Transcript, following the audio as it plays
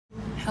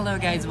Hello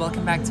guys,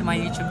 welcome back to my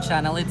YouTube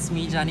channel. It's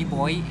me, Johnny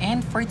Boy,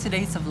 and for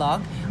today's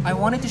vlog, I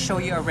wanted to show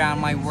you around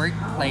my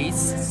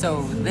workplace.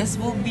 So this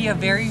will be a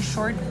very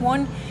short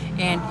one,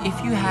 and if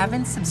you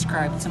haven't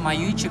subscribed to my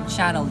YouTube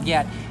channel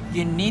yet,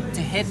 you need to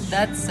hit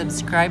that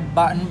subscribe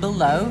button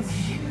below.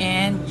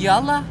 And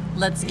yalla,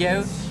 let's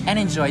go and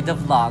enjoy the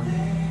vlog.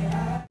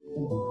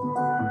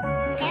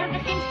 Ever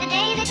since the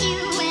day that you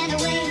went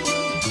away,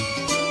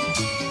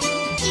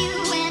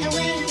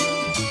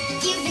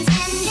 you've been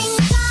sending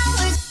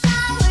flowers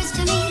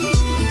to me,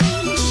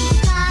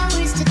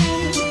 flowers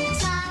today,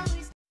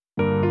 flowers.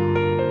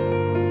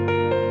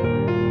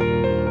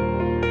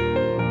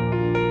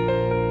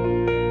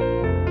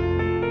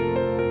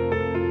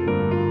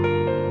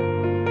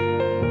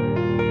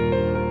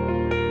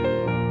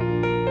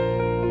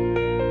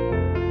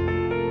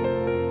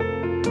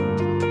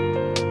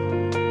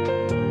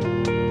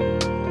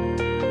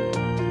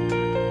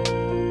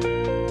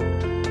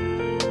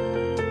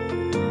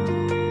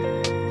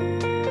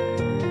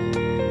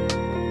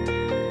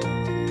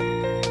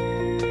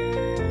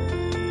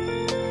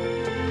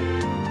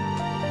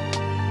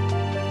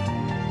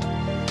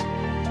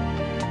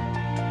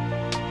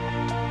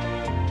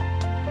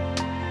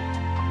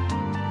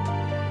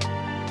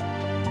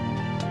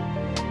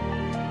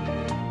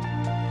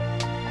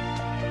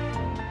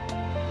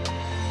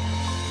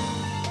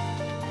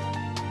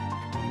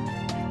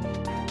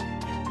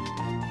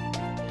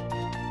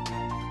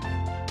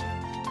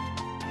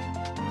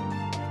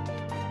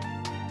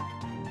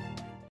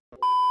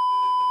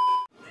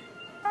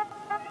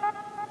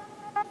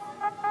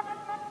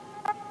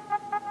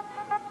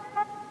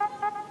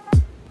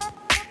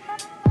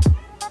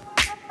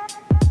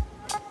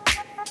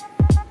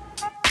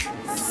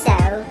 So,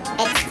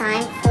 it's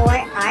time for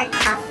our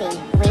coffee.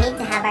 We need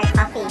to have our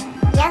coffee.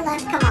 Yalla,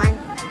 come on.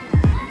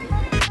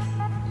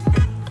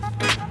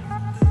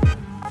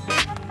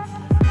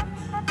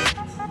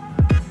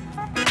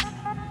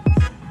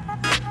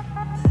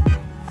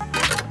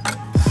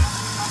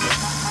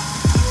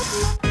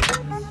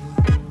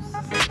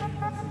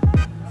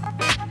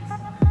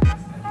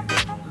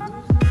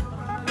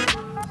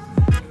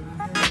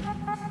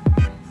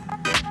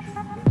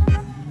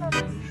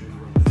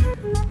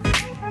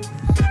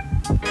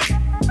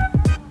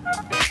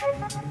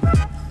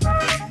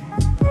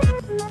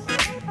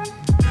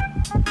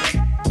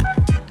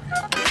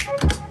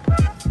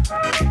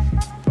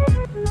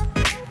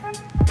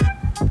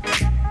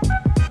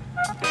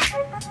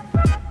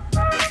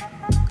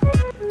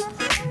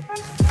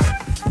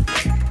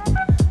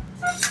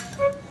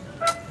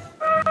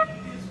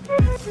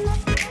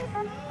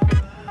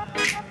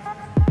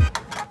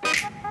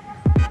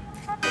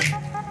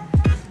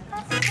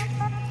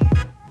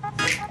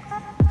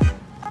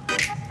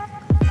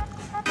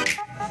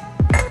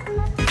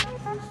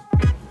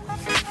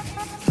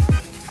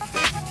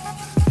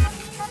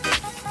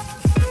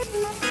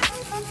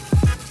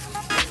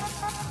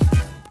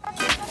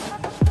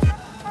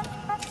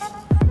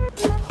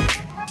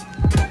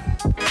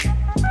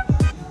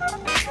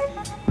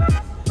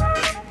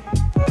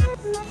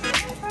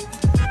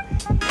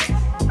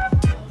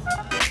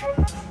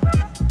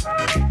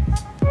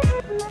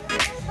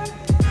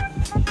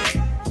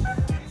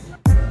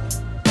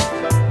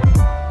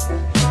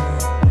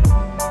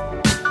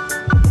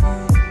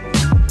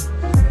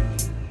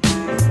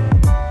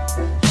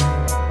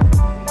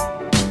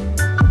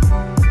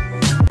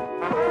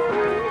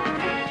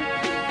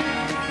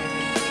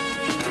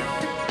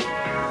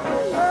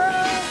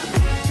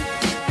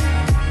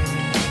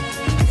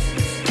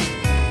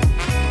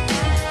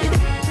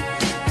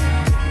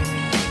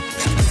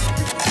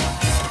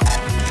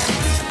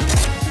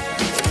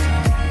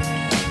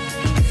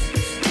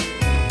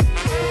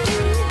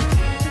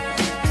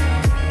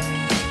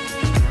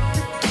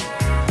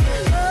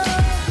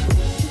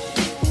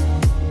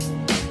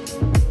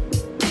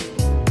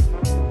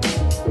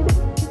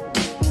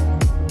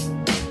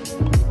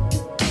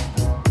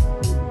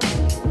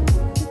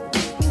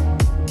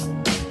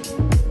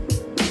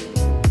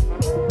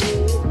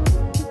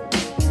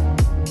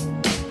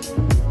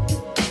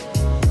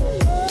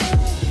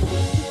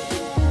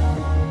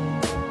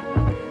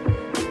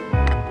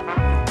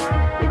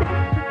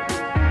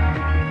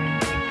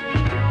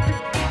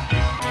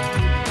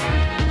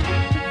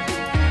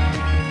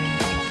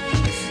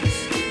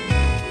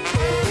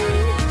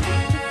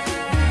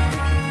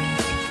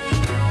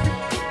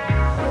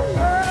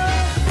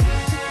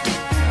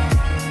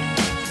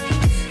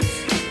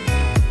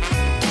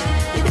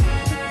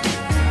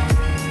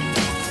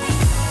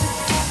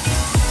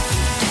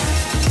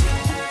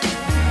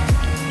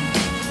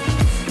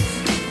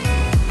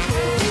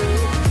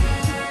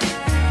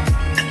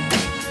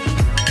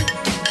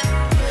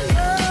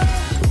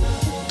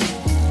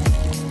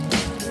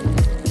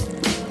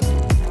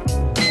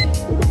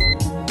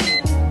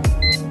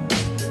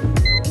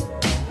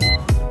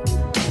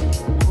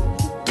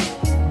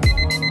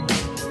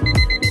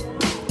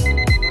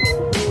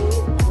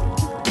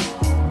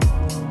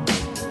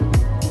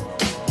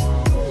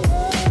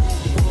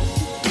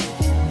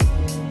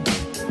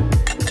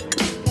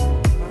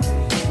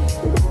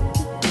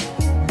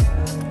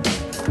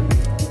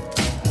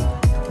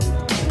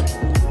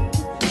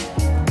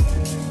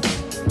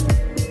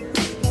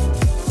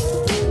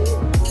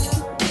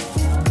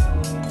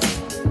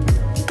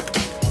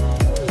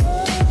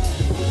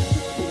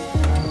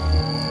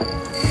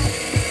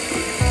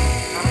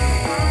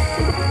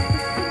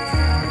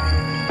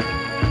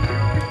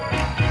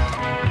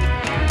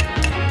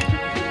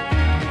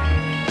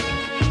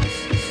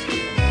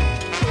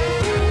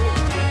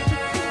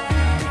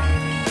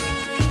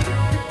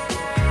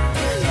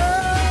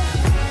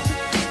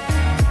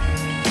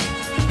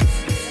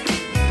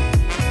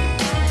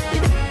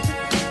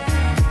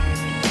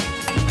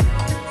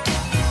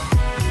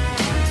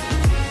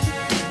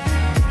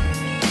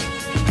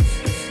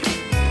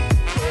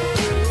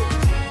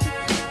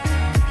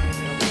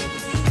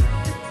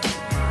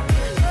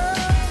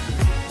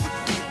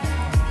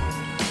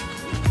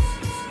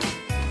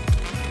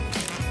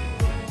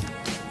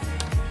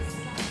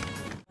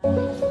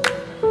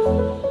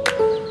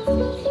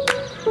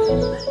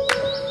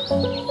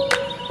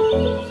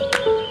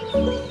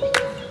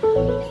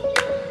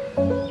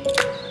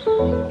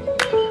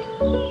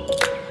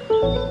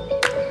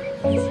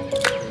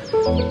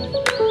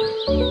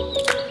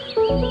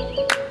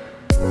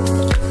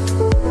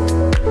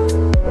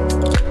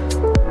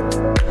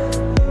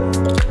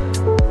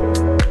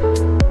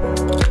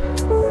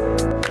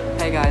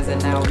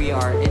 And now we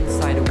are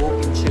inside a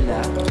walk-in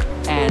chiller,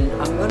 and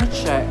I'm gonna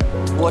check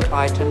what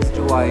items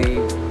will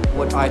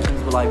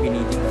I be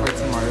needing for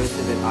tomorrow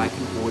so that I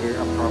can order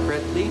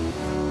appropriately.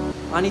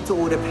 I need to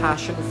order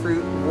passion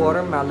fruit,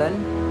 watermelon,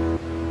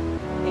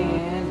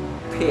 and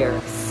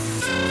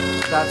pears.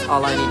 That's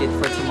all I needed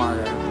for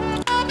tomorrow.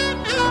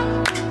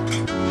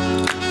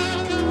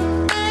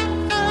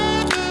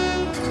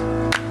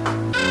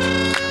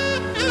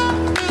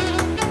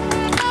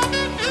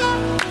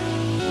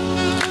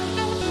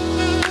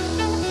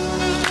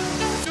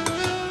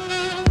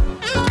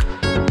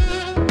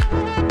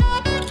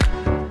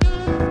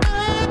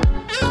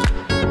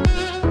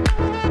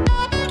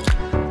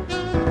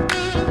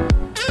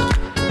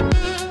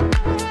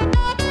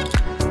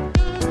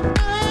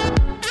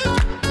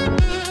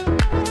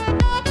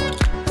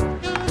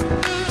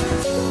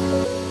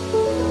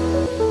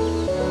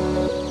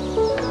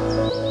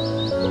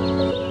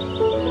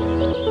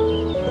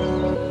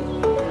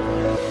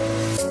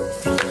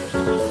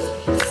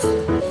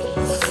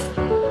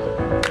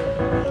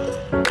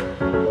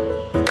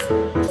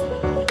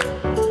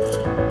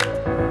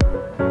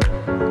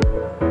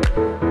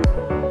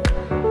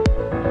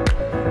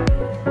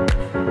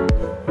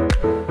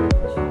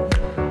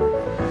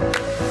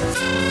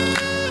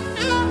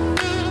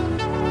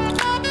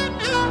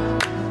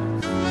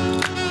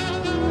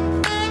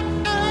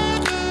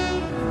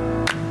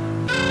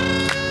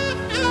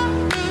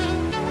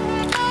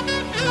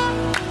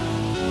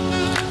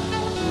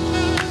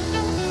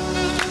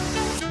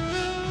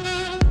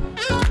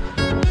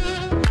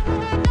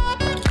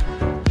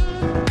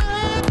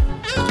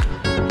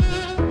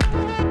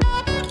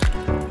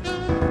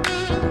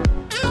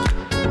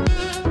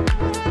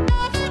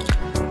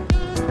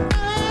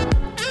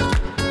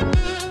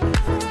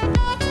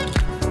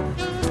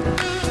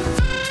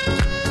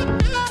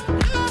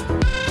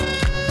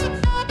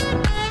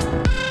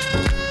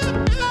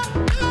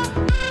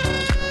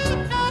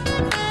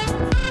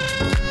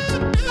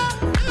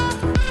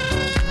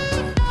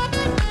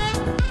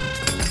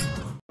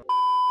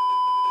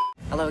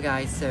 Hello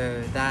guys,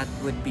 so that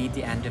would be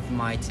the end of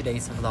my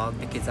today's vlog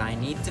because I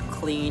need to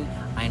clean,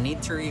 I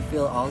need to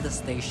refill all the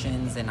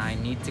stations, and I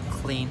need to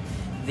clean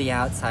the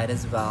outside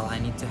as well. I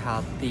need to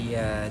help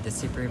the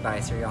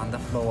supervisor on the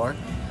floor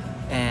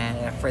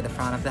and for the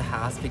front of the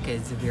house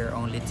because we're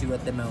only two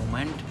at the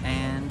moment.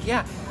 And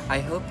yeah, I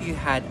hope you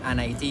had an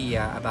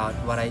idea about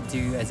what I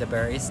do as a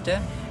barista,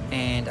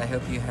 and I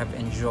hope you have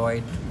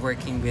enjoyed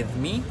working with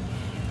me,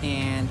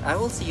 and I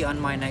will see you on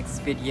my next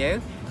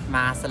video.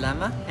 Ma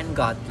salama, and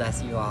God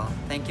bless you all.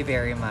 Thank you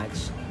very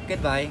much.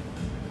 Goodbye.